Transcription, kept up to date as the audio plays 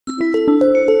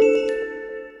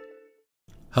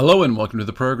Hello and welcome to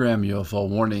the program UFO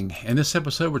Warning. In this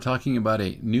episode we're talking about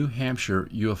a New Hampshire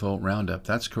UFO Roundup.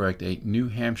 That's correct, a New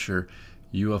Hampshire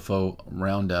UFO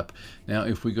Roundup. Now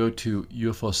if we go to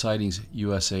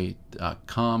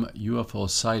UFOsightings.USA.com,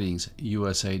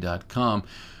 UFOsightings.USA.com,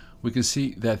 we can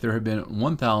see that there have been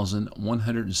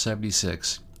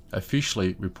 1,176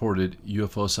 officially reported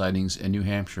UFO sightings in New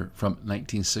Hampshire from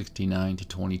 1969 to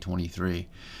 2023.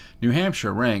 New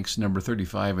Hampshire ranks number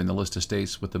 35 in the list of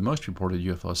states with the most reported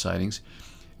UFO sightings,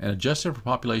 and adjusted for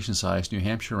population size, New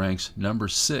Hampshire ranks number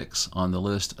 6 on the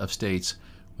list of states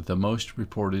with the most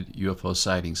reported UFO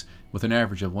sightings, with an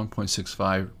average of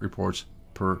 1.65 reports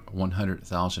per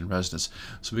 100,000 residents.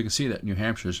 So we can see that New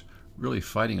Hampshire's really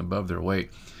fighting above their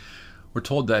weight. We're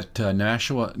told that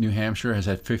Nashua, New Hampshire has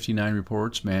had 59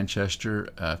 reports, Manchester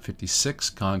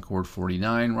 56, Concord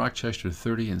 49, Rochester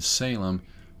 30, and Salem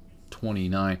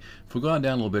 29. If we go on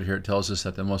down a little bit here, it tells us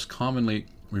that the most commonly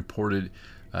reported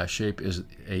shape is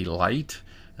a light,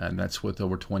 and that's with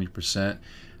over 20%.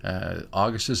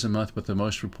 August is a month with the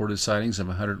most reported sightings of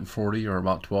 140, or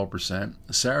about 12%.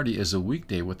 Saturday is a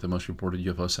weekday with the most reported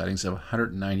UFO sightings of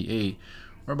 198,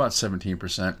 or about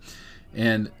 17%.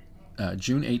 And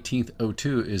June 18th,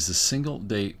 02 is the single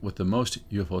date with the most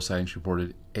UFO sightings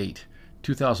reported, 8.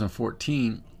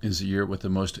 2014 is the year with the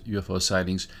most UFO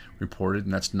sightings reported,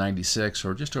 and that's 96,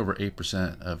 or just over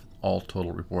 8% of all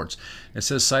total reports. It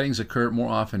says sightings occur more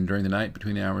often during the night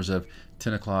between the hours of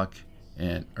 8 o'clock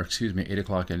and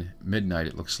midnight,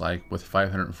 it looks like, with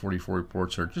 544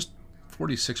 reports, or just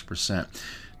 46%.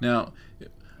 Now,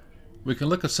 we can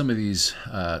look at some of these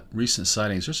recent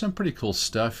sightings. There's some pretty cool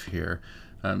stuff here.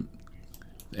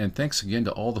 And thanks again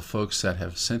to all the folks that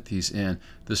have sent these in.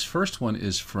 This first one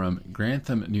is from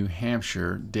Grantham, New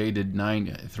Hampshire, dated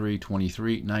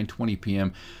 9/3/23, 9:20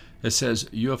 p.m. It says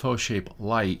UFO-shaped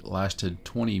light lasted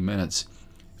 20 minutes.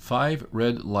 5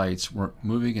 red lights were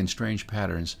moving in strange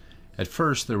patterns. At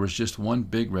first, there was just one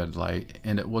big red light,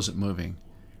 and it wasn't moving.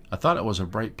 I thought it was a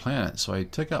bright planet, so I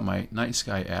took out my night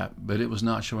sky app, but it was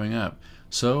not showing up.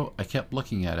 So I kept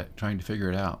looking at it, trying to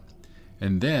figure it out.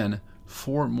 And then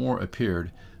 4 more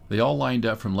appeared. They all lined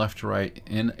up from left to right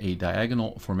in a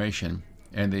diagonal formation,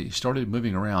 and they started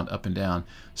moving around up and down,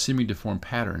 seeming to form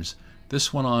patterns.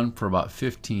 This went on for about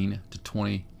 15 to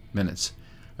 20 minutes.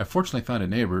 I fortunately found a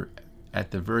neighbor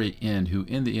at the very end who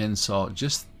in the end saw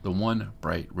just the one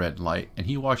bright red light, and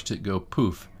he watched it go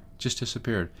poof, just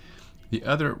disappeared. The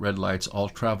other red lights all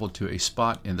traveled to a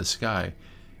spot in the sky,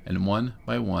 and one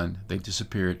by one they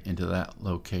disappeared into that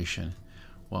location.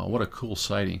 Wow, what a cool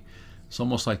sighting. It's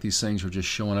almost like these things are just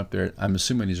showing up there. I'm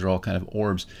assuming these are all kind of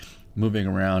orbs moving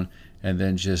around and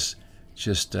then just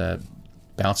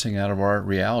bouncing out of our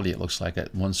reality, it looks like,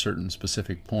 at one certain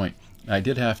specific point. I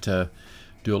did have to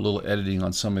do a little editing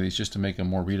on some of these just to make them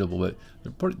more readable, but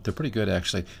they're pretty good,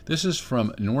 actually. This is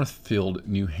from Northfield,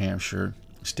 New Hampshire,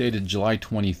 stated July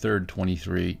 23rd,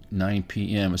 23, 9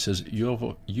 p.m. It says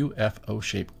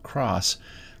UFO-shaped cross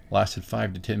lasted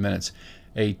 5 to 10 minutes.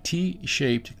 A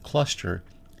T-shaped cluster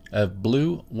of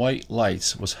blue-white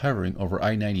lights was hovering over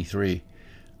I-93.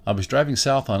 I was driving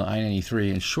south on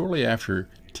I-93, and shortly after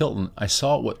Tilton, I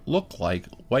saw what looked like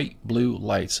white-blue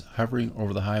lights hovering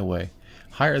over the highway,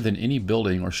 higher than any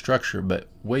building or structure, but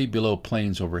way below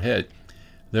planes overhead.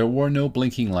 There were no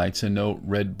blinking lights and no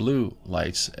red-blue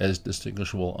lights as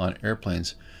distinguishable on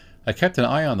airplanes. I kept an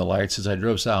eye on the lights as I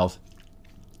drove south,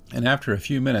 and after a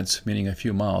few minutes, meaning a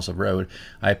few miles of road,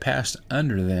 I passed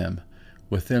under them,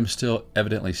 with them still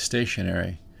evidently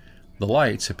stationary. The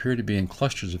lights appeared to be in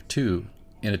clusters of 2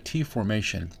 in a T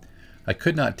formation. I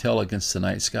could not tell against the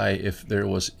night sky if there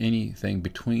was anything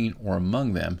between or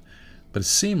among them, but it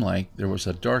seemed like there was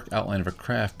a dark outline of a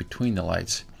craft between the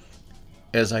lights.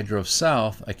 As I drove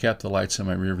south, I kept the lights in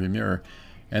my rearview mirror,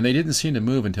 and they didn't seem to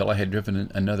move until I had driven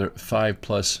another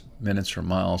 5+ minutes or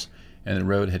miles, and the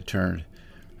road had turned.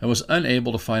 I was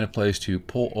unable to find a place to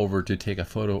pull over to take a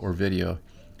photo or video.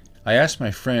 I asked my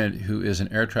friend, who is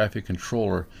an air traffic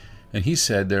controller, and he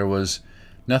said there was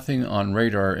nothing on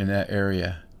radar in that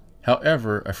area.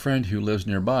 However, a friend who lives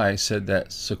nearby said that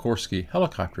Sikorsky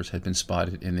helicopters had been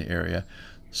spotted in the area,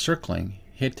 circling.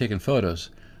 He had taken photos.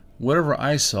 Whatever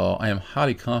I saw, I am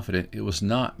highly confident it was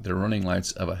not the running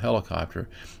lights of a helicopter,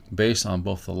 based on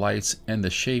both the lights and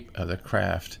the shape of the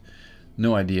craft.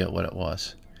 No idea what it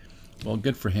was. Well,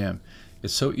 good for him.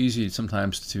 It's so easy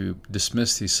sometimes to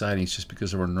dismiss these sightings just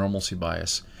because of our normalcy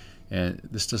bias, and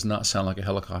this does not sound like a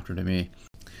helicopter to me.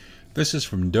 This is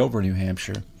from Dover, New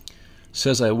Hampshire. It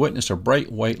says I witnessed a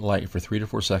bright white light for 3 to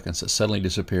 4 seconds that suddenly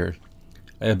disappeared.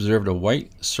 I observed a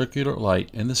white circular light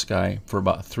in the sky for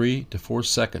about 3 to 4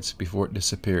 seconds before it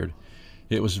disappeared.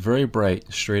 It was very bright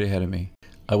straight ahead of me.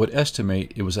 I would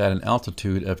estimate it was at an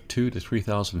altitude of 2,000 to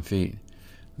 3,000 feet.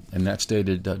 And that's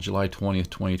dated July 20th,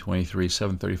 2023,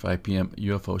 7:35 p.m.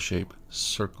 UFO shape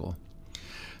circle.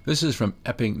 This is from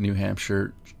Epping, New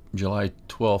Hampshire, July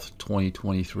 12th,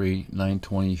 2023,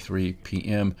 9:23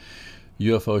 p.m.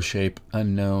 UFO shape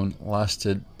unknown,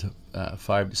 lasted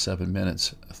 5 to 7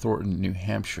 minutes. Thornton, New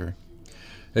Hampshire.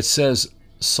 It says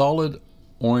solid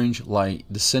orange light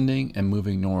descending and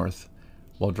moving north.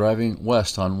 While driving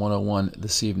west on 101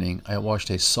 this evening, I watched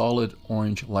a solid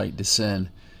orange light descend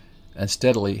and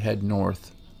steadily head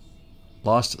north.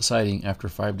 Lost sighting after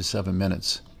 5 to 7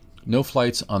 minutes. No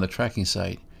flights on the tracking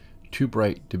site. Too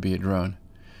bright to be a drone.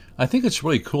 I think it's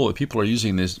really cool that people are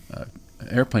using these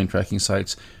airplane tracking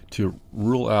sites to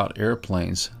rule out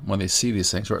airplanes when they see these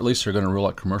things, or at least they're going to rule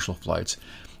out commercial flights.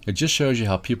 It just shows you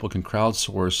how people can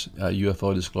crowdsource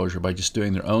UFO disclosure by just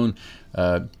doing their own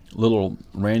little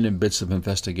random bits of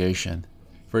investigation.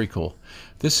 Very cool.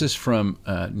 This is from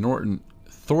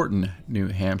Thornton, New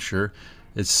Hampshire.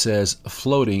 It says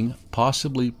floating,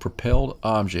 possibly propelled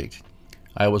object.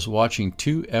 I was watching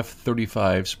two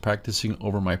F-35s practicing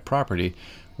over my property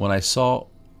when I saw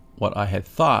what I had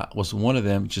thought was one of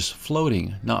them just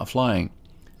floating, not flying.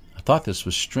 I thought this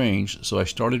was strange, so I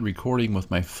started recording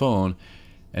with my phone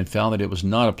and found that it was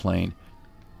not a plane.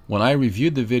 When I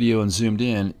reviewed the video and zoomed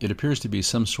in, it appears to be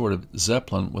some sort of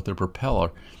Zeppelin with a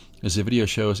propeller, as the video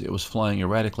shows it was flying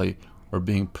erratically or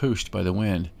being pushed by the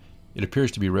wind. It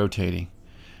appears to be rotating.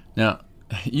 Now,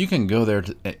 you can go there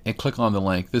and click on the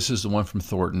link. This is the one from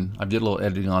Thornton. I did a little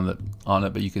editing on it,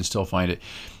 but you can still find it.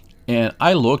 And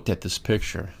I looked at this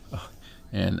picture,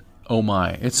 and oh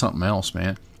my, it's something else,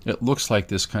 man. It looks like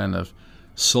this kind of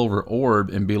silver orb,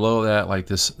 and below that, like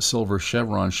this silver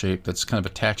chevron shape that's kind of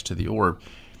attached to the orb.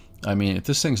 I mean, if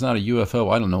this thing's not a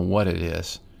UFO, I don't know what it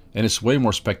is. And it's way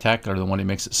more spectacular than what it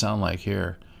makes it sound like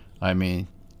here. I mean,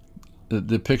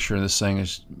 the picture of this thing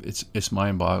is it's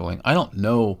mind-boggling. I don't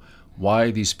know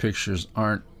why these pictures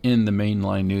aren't in the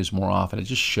mainline news more often. It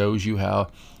just shows you how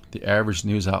the average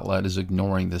news outlet is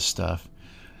ignoring this stuff.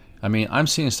 I mean, I'm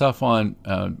seeing stuff on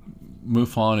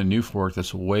MUFON and Newfork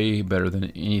that's way better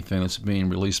than anything that's being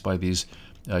released by these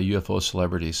UFO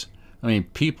celebrities. I mean,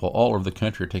 people all over the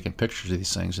country are taking pictures of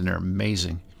these things, and they're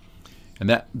amazing. And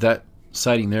that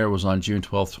sighting there was on June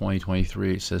 12th,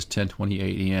 2023. It says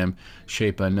 10:28 a.m.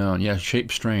 Shape unknown. Yeah,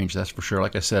 shape strange, that's for sure.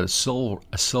 Like I said, a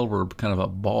silver kind of a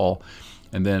ball,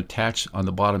 and then attached on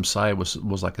the bottom side was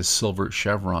like a silver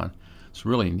chevron. It's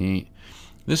really neat.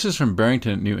 This is from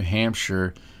Barrington, New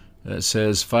Hampshire. It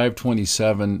says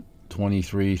 5:27:23,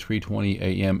 3:20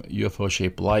 a.m.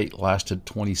 UFO-shaped light lasted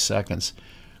 20 seconds.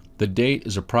 The date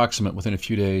is approximate within a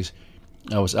few days.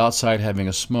 I was outside having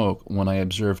a smoke when I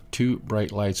observed two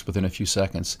bright lights within a few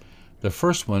seconds. The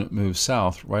first one moved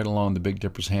south right along the Big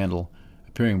Dipper's handle,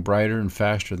 appearing brighter and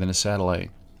faster than a satellite.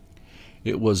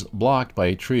 It was blocked by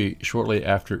a tree shortly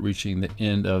after reaching the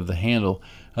end of the handle.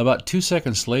 About 2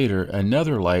 seconds later,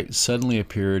 another light suddenly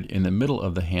appeared in the middle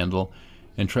of the handle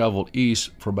and traveled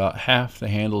east for about half the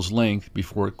handle's length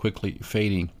before quickly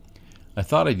fading. I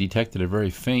thought I detected a very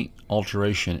faint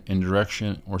alteration in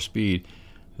direction or speed.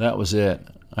 That was it.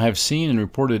 I have seen and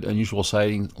reported unusual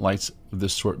sighting lights of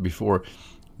this sort before,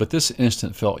 but this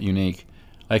instant felt unique.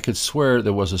 I could swear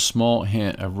there was a small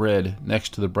hint of red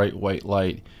next to the bright white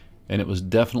light, and it was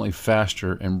definitely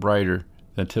faster and brighter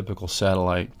than a typical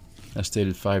satellite. That's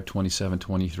dated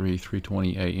 5:27:23,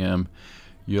 3:20 a.m.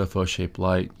 UFO-shaped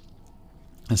light.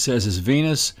 It says, is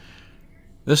Venus...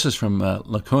 This is from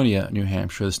Laconia, New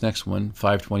Hampshire. This next one,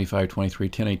 5:25:23,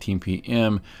 10:18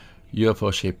 p.m.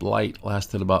 UFO-shaped light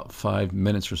lasted about 5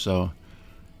 minutes or so.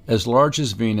 As large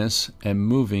as Venus and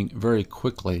moving very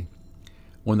quickly.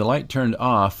 When the light turned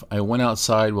off, I went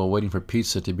outside while waiting for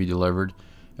pizza to be delivered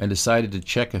and decided to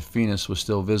check if Venus was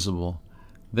still visible.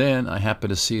 Then I happened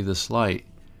to see this light.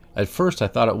 At first I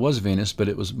thought it was Venus, but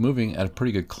it was moving at a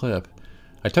pretty good clip.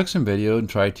 I took some video and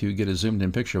tried to get a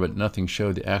zoomed-in picture, but nothing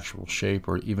showed the actual shape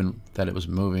or even that it was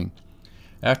moving.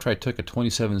 After I took a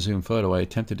 27 zoom photo, I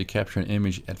attempted to capture an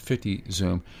image at 50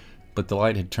 zoom, but the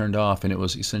light had turned off and it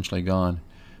was essentially gone.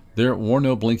 There were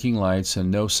no blinking lights and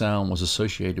no sound was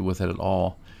associated with it at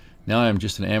all. Now I am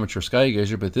just an amateur sky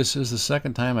gazer, but this is the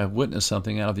second time I've witnessed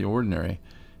something out of the ordinary,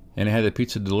 and I had the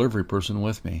pizza delivery person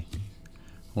with me.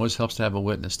 Always helps to have a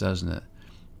witness, doesn't it?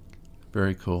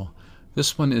 Very cool.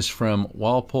 This one is from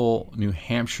Walpole, New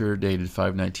Hampshire, dated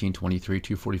 5/19/23,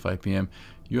 2:45 p.m.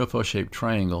 UFO-shaped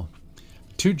triangle.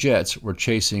 Two jets were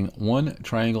chasing one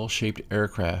triangle-shaped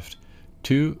aircraft.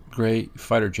 Two gray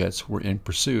fighter jets were in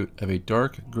pursuit of a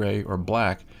dark gray or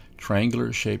black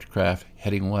triangular-shaped craft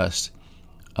heading west.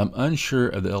 I'm unsure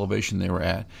of the elevation they were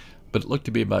at, but it looked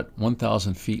to be about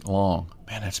 1,000 feet long.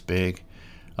 Man, that's big.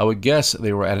 I would guess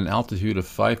they were at an altitude of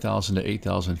 5,000 to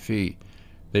 8,000 feet.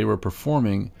 They were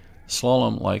performing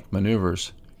slalom-like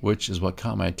maneuvers, which is what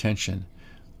caught my attention.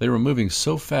 They were moving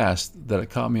so fast that it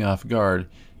caught me off guard,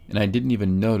 and I didn't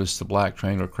even notice the black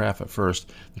triangular craft at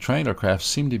first. The triangular craft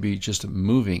seemed to be just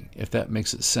moving, if that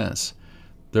makes sense.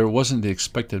 There wasn't the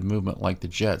expected movement like the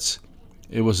jets.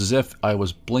 It was as if I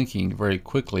was blinking very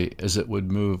quickly as it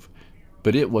would move,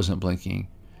 but it wasn't blinking.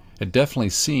 It definitely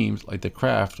seemed like the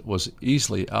craft was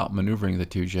easily outmaneuvering the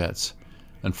two jets.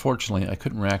 Unfortunately, I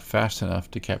couldn't react fast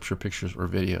enough to capture pictures or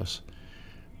videos.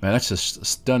 Man, that's just a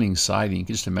stunning sighting. You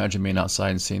can just imagine being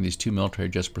outside and seeing these two military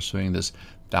jets pursuing this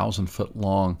 1,000-foot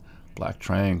long black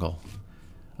triangle.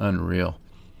 Unreal.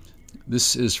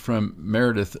 This is from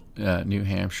Meredith, New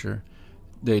Hampshire,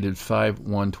 dated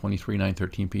 5/1/23,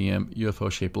 9:13 p.m.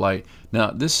 UFO-shaped light.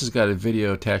 Now, this has got a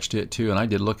video attached to it too, and I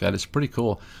did look at it. It's pretty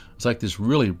cool. It's like this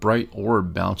really bright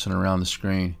orb bouncing around the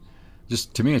screen.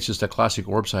 Just to me, it's just a classic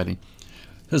orb sighting.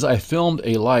 As I filmed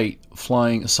a light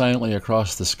flying silently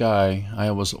across the sky,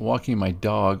 I was walking my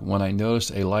dog when I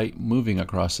noticed a light moving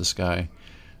across the sky.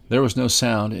 There was no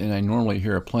sound, and I normally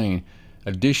hear a plane.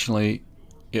 Additionally,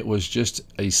 it was just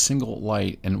a single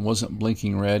light and wasn't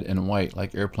blinking red and white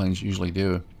like airplanes usually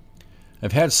do.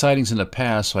 I've had sightings in the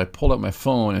past, so I pulled up my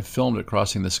phone and filmed it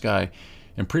crossing the sky.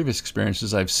 In previous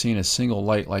experiences, I've seen a single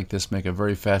light like this make a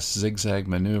very fast zigzag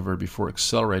maneuver before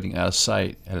accelerating out of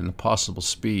sight at an impossible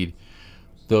speed,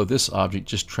 though this object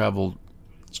just traveled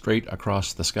straight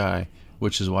across the sky,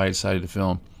 which is why I decided to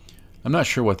film. I'm not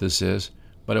sure what this is,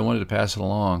 but I wanted to pass it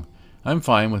along. I'm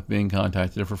fine with being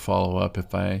contacted for follow-up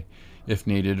if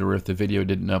needed, or if the video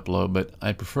didn't upload, but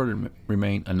I prefer to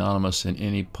remain anonymous in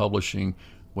any publishing,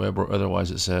 web or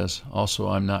otherwise, it says. Also,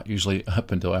 I'm not usually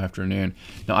up until afternoon.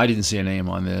 Now, I didn't see a name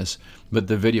on this, but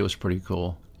the video is pretty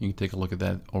cool. You can take a look at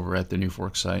that over at the New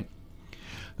Fork site.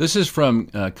 This is from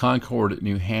Concord,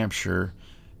 New Hampshire,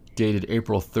 dated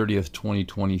April 30th,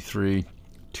 2023,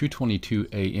 2:22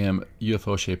 a.m.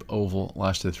 UFO-shaped oval,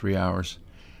 lasted 3 hours.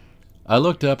 I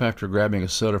looked up after grabbing a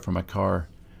soda from my car.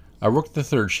 I worked the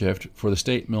third shift for the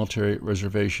State Military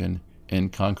Reservation in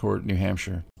Concord, New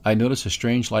Hampshire. I noticed a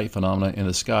strange light phenomena in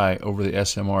the sky over the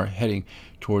SMR heading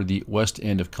toward the west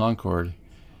end of Concord.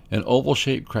 An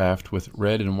oval-shaped craft with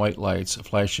red and white lights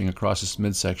flashing across its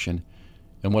midsection,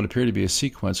 and what appeared to be a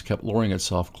sequence kept lowering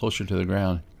itself closer to the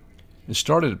ground. It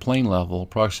started at plane level,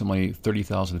 approximately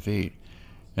 30,000 feet,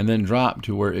 and then dropped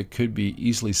to where it could be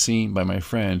easily seen by my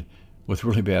friend with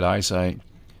really bad eyesight.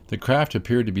 The craft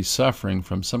appeared to be suffering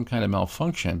from some kind of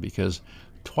malfunction because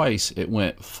twice it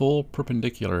went full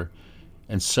perpendicular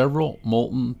and several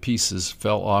molten pieces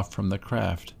fell off from the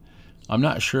craft. I'm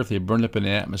not sure if they burned up in the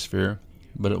atmosphere,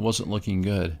 but it wasn't looking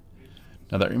good.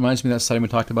 Now that reminds me of that sighting we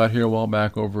talked about here a while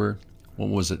back over, what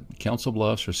was it, Council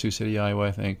Bluffs or Sioux City, Iowa,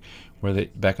 I think, where they,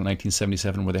 back in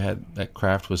 1977, where they had that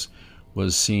craft was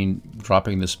seen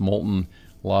dropping this molten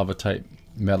lava type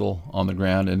metal on the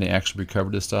ground, and they actually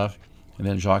recovered this stuff. And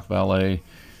then Jacques Vallée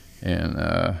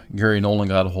and Gary Nolan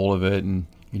got a hold of it, and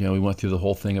we went through the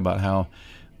whole thing about how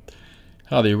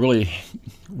they really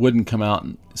wouldn't come out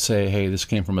and say, hey, this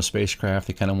came from a spacecraft.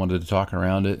 They kind of wanted to talk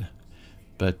around it.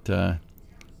 But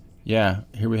yeah,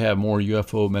 here we have more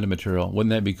UFO metamaterial.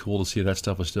 Wouldn't that be cool to see if that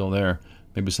stuff was still there?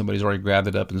 Maybe somebody's already grabbed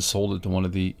it up and sold it to one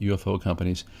of the UFO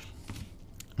companies.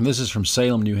 And this is from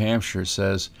Salem, New Hampshire. It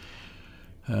says,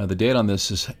 the date on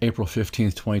this is April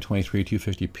 15th, 2023,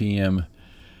 2:50 p.m.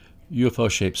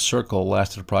 UFO-shaped circle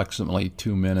lasted approximately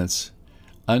 2 minutes.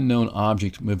 Unknown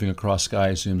object moving across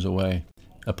sky zooms away.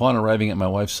 Upon arriving at my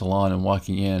wife's salon and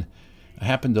walking in, I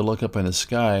happened to look up in the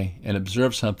sky and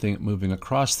observed something moving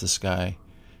across the sky.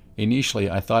 Initially,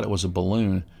 I thought it was a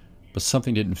balloon, but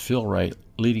something didn't feel right,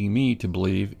 leading me to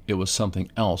believe it was something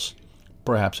else,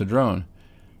 perhaps a drone.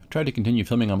 I tried to continue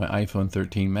filming on my iPhone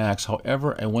 13 Max,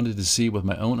 however, I wanted to see with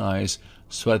my own eyes,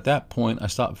 so at that point I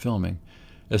stopped filming.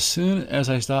 As soon as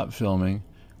I stopped filming,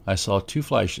 I saw 2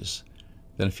 flashes.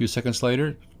 Then a few seconds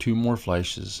later, 2 more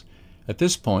flashes. At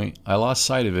this point, I lost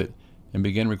sight of it and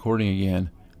began recording again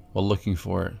while looking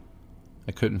for it.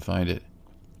 I couldn't find it.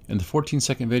 In the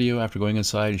 14-second video, after going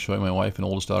inside and showing my wife and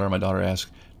oldest daughter, my daughter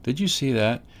asked, "Did you see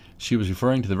that?" She was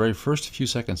referring to the very first few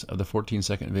seconds of the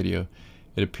 14-second video.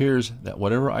 It appears that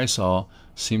whatever I saw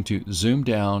seemed to zoom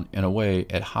down and away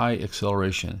at high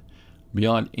acceleration,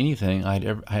 beyond anything I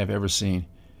have ever seen.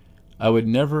 I would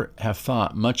never have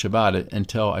thought much about it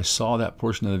until I saw that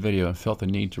portion of the video and felt the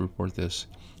need to report this.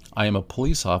 I am a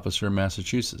police officer in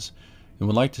Massachusetts and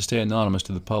would like to stay anonymous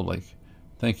to the public.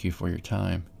 Thank you for your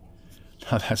time.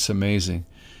 Now that's amazing.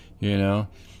 You know,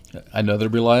 another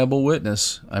reliable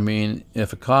witness. I mean,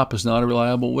 if a cop is not a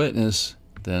reliable witness,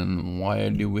 then why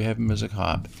do we have him as a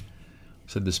cop?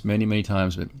 I've said this many, many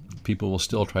times, but people will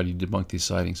still try to debunk these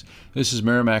sightings. This is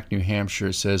Merrimack, New Hampshire.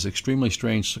 It says, extremely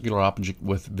strange circular object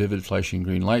with vivid flashing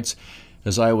green lights.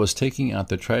 As I was taking out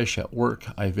the trash at work,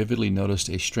 I vividly noticed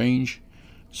a strange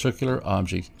circular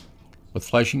object with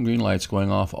flashing green lights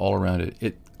going off all around it.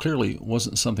 It clearly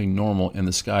wasn't something normal in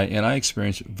the sky, and I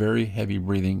experienced very heavy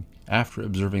breathing after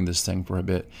observing this thing for a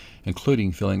bit,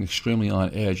 including feeling extremely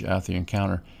on edge after the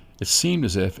encounter. It seemed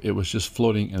as if it was just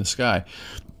floating in the sky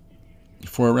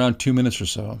for around 2 minutes or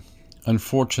so.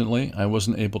 Unfortunately, I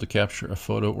wasn't able to capture a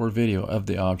photo or video of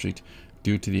the object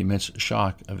due to the immense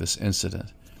shock of this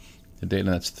incident. The date,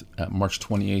 that's March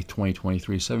 28,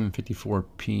 2023, 7:54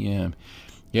 p.m.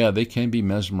 Yeah, they can be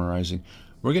mesmerizing.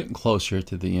 We're getting close here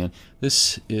to the end.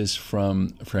 This is from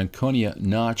Franconia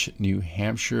Notch, New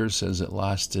Hampshire. It says it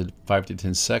lasted 5 to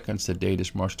 10 seconds. The date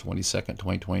is March 22nd,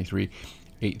 2023,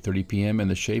 8:30 p.m., and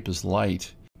the shape is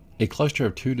light. A cluster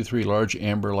of 2 to 3 large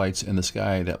amber lights in the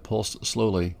sky that pulsed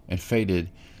slowly and faded,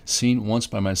 seen once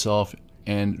by myself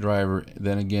and driver,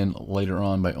 then again later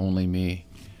on by only me.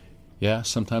 Yeah,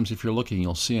 sometimes if you're looking,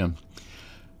 you'll see them.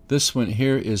 This one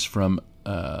here is from,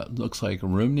 looks like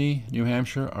Rumney, New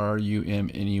Hampshire,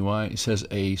 R-U-M-N-E-Y. It says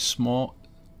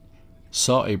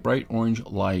saw a bright orange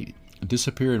light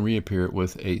disappear and reappear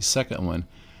with a second one.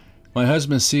 My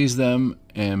husband sees them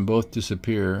and both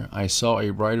disappear. I saw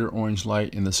a brighter orange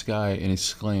light in the sky and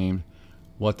exclaimed,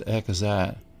 "What the heck is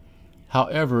that?"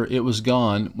 However, it was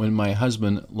gone when my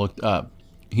husband looked up.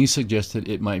 He suggested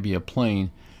it might be a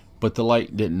plane, but the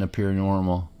light didn't appear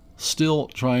normal. Still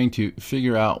trying to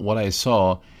figure out what I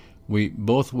saw, we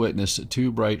both witnessed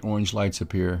 2 bright orange lights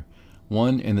appear,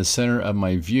 one in the center of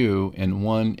my view and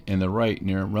one in the right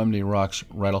near Rumney Rock's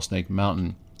Rattlesnake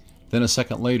Mountain. Then a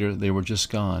second later, they were just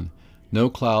gone. No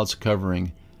clouds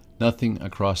covering, nothing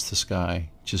across the sky,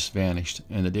 just vanished.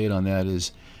 And the date on that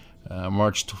is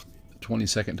March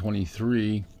 22nd,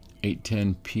 23,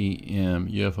 8:10 p.m.,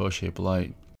 UFO-shaped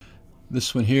light.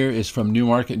 This one here is from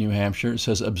Newmarket, New Hampshire. It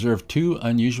says, observed 2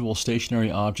 unusual stationary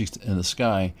objects in the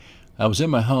sky. I was in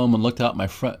my home and looked out my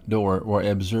front door where I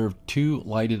observed 2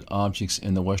 lighted objects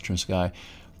in the western sky.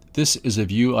 This is a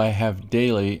view I have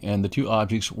daily, and the 2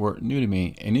 objects were new to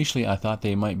me. Initially, I thought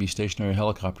they might be stationary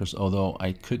helicopters, although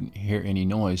I couldn't hear any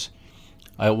noise.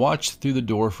 I watched through the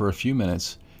door for a few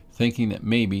minutes, thinking that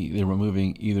maybe they were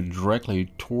moving either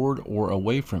directly toward or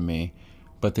away from me,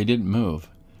 but they didn't move.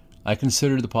 I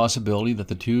considered the possibility that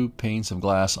the 2 panes of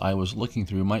glass I was looking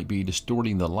through might be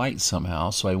distorting the light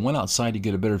somehow, so I went outside to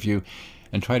get a better view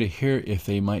and try to hear if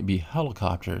they might be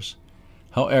helicopters.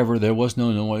 However, there was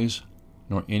no noise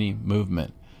nor any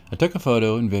movement. I took a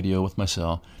photo and video with my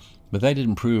cell, but that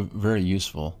didn't prove very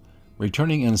useful.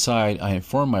 Returning inside, I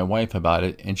informed my wife about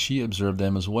it, and she observed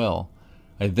them as well.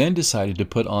 I then decided to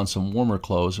put on some warmer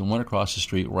clothes and went across the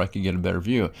street where I could get a better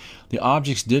view. The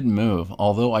objects didn't move,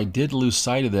 although I did lose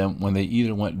sight of them when they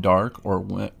either went dark or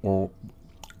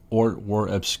were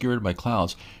obscured by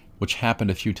clouds, which happened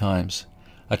a few times.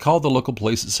 I called the local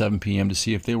police at 7 p.m. to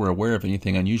see if they were aware of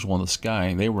anything unusual in the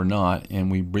sky. They were not,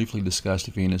 and we briefly discussed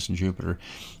Venus and Jupiter.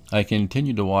 I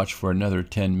continued to watch for another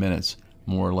 10 minutes,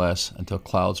 more or less, until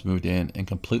clouds moved in and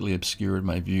completely obscured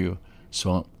my view,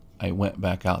 so I went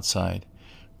back outside.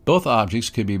 Both objects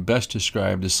could be best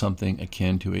described as something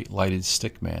akin to a lighted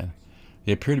stick man.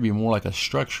 They appear to be more like a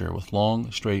structure with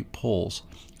long, straight poles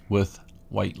with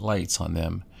white lights on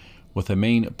them, with a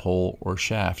main pole or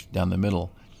shaft down the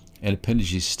middle, and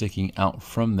appendages sticking out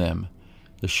from them.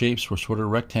 The shapes were sort of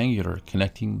rectangular,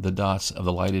 connecting the dots of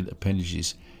the lighted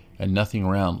appendages, and nothing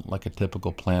round like a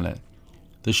typical planet.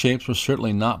 The shapes were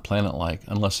certainly not planet-like,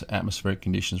 unless atmospheric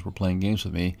conditions were playing games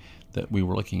with me that we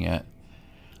were looking at.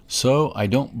 So I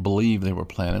don't believe they were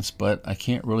planets, but I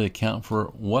can't really account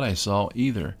for what I saw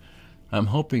either. I'm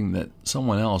hoping that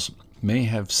someone else may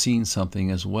have seen something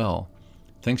as well.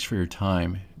 Thanks for your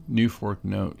time. New Fork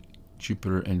Note,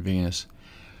 Jupiter and Venus.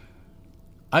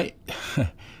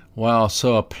 Wow,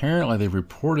 so apparently they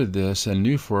reported this, and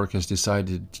New Fork has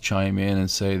decided to chime in and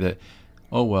say that,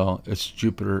 oh well, it's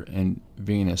Jupiter and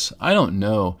Venus. I don't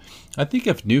know. I think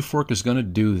if New Fork is going to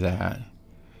do that,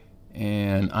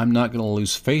 and I'm not going to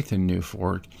lose faith in New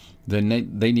Fork, then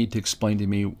they need to explain to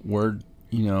me where,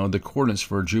 the coordinates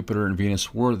for Jupiter and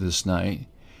Venus were this night,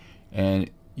 and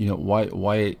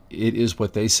why it is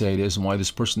what they say it is, and why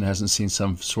this person hasn't seen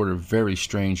some sort of very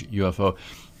strange UFO.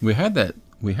 We had that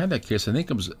case. I think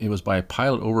it was by a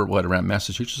pilot over around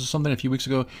Massachusetts or something a few weeks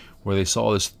ago, where they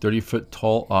saw this 30-foot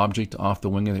tall object off the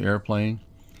wing of the airplane.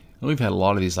 And we've had a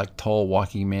lot of these like tall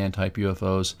walking man type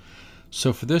UFOs.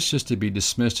 So for this just to be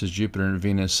dismissed as Jupiter and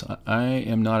Venus, I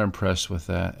am not impressed with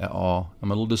that at all.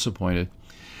 I'm a little disappointed.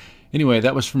 Anyway,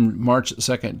 that was from March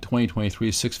 2nd,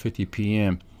 2023, 6:50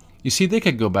 p.m. You see, they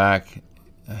could go back.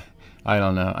 I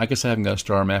don't know. I guess I haven't got a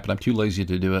star map, and I'm too lazy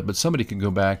to do it. But somebody could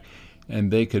go back,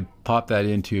 and they could pop that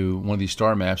into one of these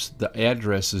star maps. The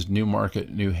address is Newmarket,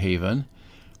 New Haven.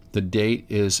 The date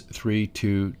is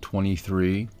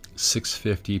 3/2/23,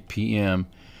 6:50 p.m.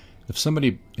 If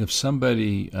somebody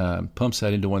pumps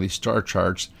that into one of these star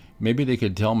charts, maybe they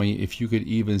could tell me if you could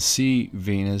even see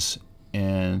Venus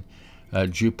and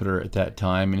Jupiter at that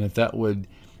time, and if that would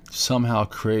somehow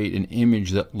create an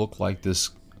image that looked like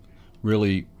this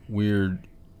really weird,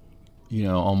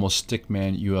 almost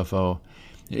stickman UFO.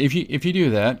 If you do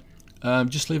that,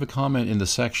 just leave a comment in the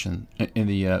section, in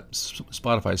the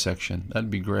Spotify section. That'd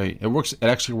be great. It works. It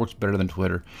actually works better than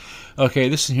Twitter. Okay,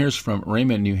 here's from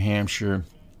Raymond, New Hampshire.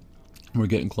 We're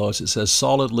getting close. It says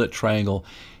solid lit triangle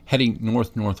heading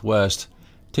north-northwest.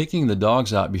 Taking the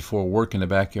dogs out before work in the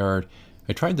backyard,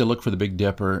 I tried to look for the Big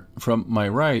Dipper. From my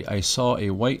right, I saw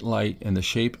a white light in the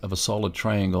shape of a solid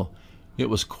triangle. It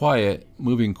was quiet,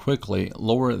 moving quickly,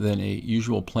 lower than a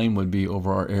usual plane would be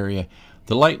over our area.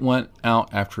 The light went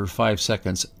out after 5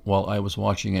 seconds while I was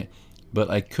watching it, but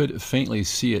I could faintly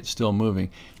see it still moving.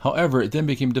 However, it then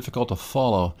became difficult to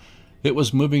follow. It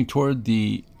was moving toward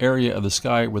the area of the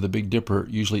sky where the Big Dipper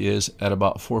usually is at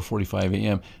about 4:45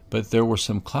 a.m., but there were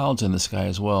some clouds in the sky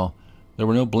as well. There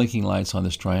were no blinking lights on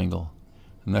this triangle.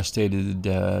 And that's dated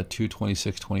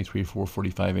 2/26/23,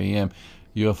 4:45 a.m.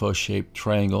 UFO-shaped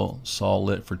triangle, saw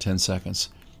lit for 10 seconds.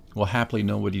 Well, happily,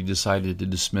 nobody decided to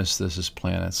dismiss this as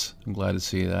planets. I'm glad to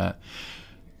see that.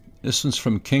 This one's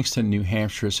from Kingston, New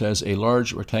Hampshire. It says, a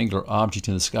large rectangular object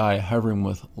in the sky hovering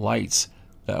with lights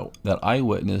that I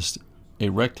witnessed. A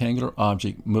rectangular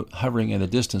object hovering in the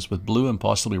distance with blue and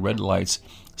possibly red lights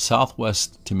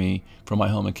southwest to me from my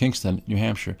home in Kingston, New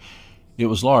Hampshire. It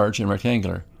was large and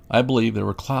rectangular. I believe there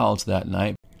were clouds that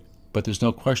night, but there's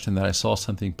no question that I saw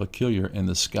something peculiar in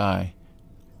the sky.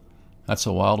 That's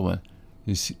a wild one.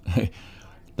 You see,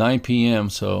 9 p.m.,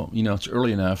 so, it's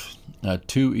early enough.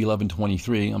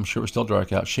 2/11/23, I'm sure it was still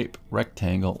dark out. Shaped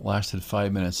rectangle, lasted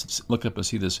 5 minutes. Look up and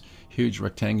see this huge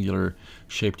rectangular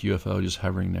shaped UFO just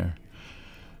hovering there.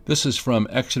 This is from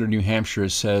Exeter, New Hampshire.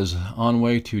 It says, on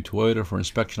way to Toyota for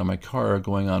inspection on my car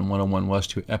going on 101 West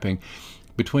to Epping.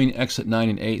 Between exit 9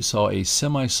 and 8, saw a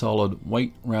semi-solid,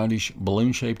 white, roundish,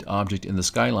 balloon-shaped object in the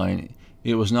skyline.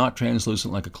 It was not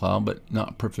translucent like a cloud, but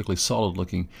not perfectly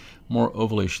solid-looking, more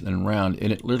ovalish than round,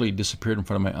 and it literally disappeared in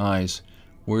front of my eyes.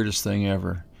 Weirdest thing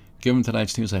ever. Given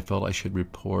tonight's news, I felt I should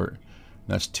report.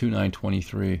 That's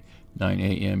 2/9/23, 9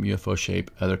 a.m. UFO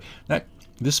shape.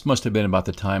 This must have been about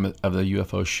the time of the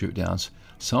UFO shoot-downs.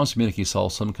 Sounds to me like he saw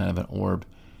some kind of an orb.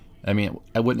 I mean,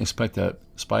 I wouldn't expect a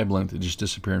spy balloon to just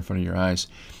disappear in front of your eyes.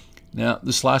 Now,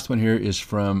 this last one here is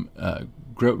from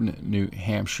Groton, New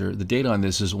Hampshire. The date on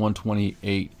this is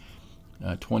 1/28/23,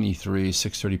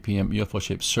 6:30 p.m.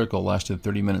 UFO-shaped circle lasted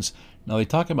 30 minutes. Now, they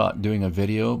talk about doing a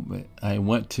video, but I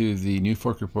went to the New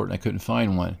Fork report and I couldn't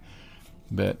find one.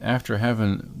 But after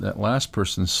having that last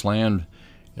person slammed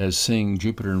as seeing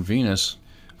Jupiter and Venus,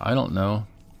 I don't know.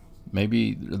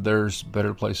 Maybe there's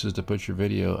better places to put your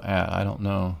video at. I don't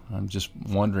know. I'm just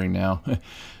wondering now.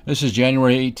 This is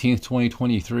January 18th,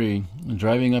 2023.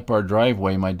 Driving up our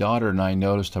driveway, my daughter and I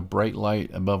noticed a bright light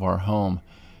above our home.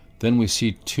 Then we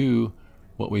see two,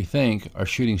 what we think are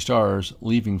shooting stars,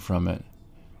 leaving from it.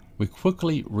 We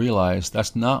quickly realize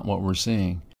that's not what we're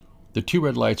seeing. The two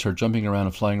red lights are jumping around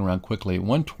and flying around quickly,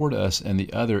 one toward us and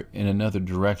the other in another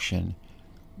direction.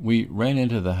 We ran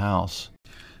into the house.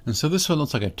 And so this one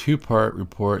looks like a two-part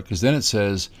report, because then it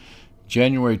says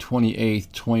January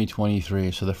 28th, 2023.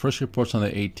 So the first report's on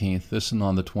the 18th, this one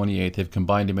on the 28th. They've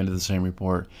combined them into the same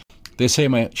report.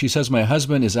 She says, my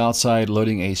husband is outside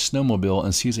loading a snowmobile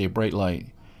and sees a bright light.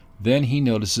 Then he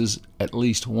notices at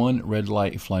least one red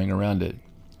light flying around it.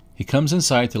 He comes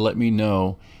inside to let me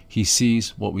know he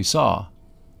sees what we saw.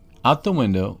 Out the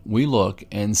window, we look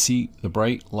and see the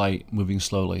bright light moving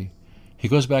slowly. He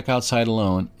goes back outside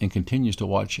alone and continues to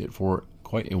watch it for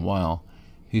quite a while.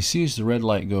 He sees the red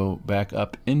light go back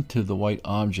up into the white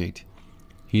object.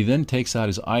 He then takes out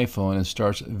his iPhone and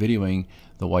starts videoing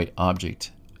the white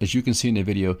object. As you can see in the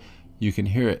video, you can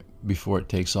hear it before it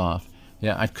takes off.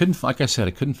 Yeah, like I said,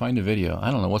 I couldn't find a video. I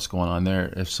don't know what's going on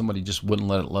there, if somebody just wouldn't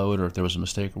let it load or if there was a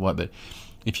mistake or what, but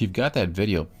if you've got that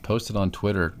video, post it on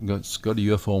Twitter. Go to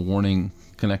UFO Warning,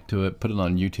 connect to it, put it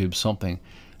on YouTube, something.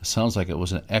 It sounds like it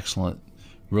was an excellent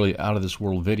really out of this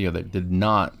world video that did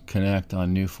not connect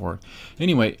on New Fork.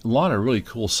 Anyway, a lot of really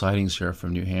cool sightings here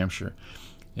from New Hampshire.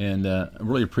 And I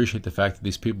really appreciate the fact that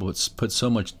these people put so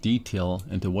much detail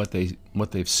into what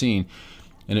they've seen,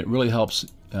 and it really helps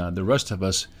the rest of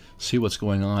us see what's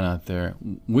going on out there.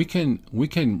 We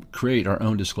can create our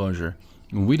own disclosure.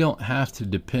 We don't have to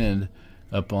depend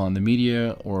upon the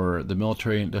media or the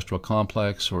military-industrial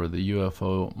complex or the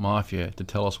UFO mafia to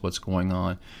tell us what's going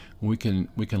on. We can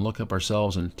look up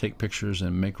ourselves and take pictures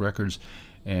and make records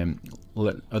and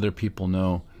let other people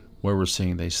know where we're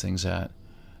seeing these things at.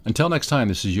 Until next time,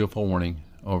 this is UFO Warning,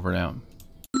 over and out.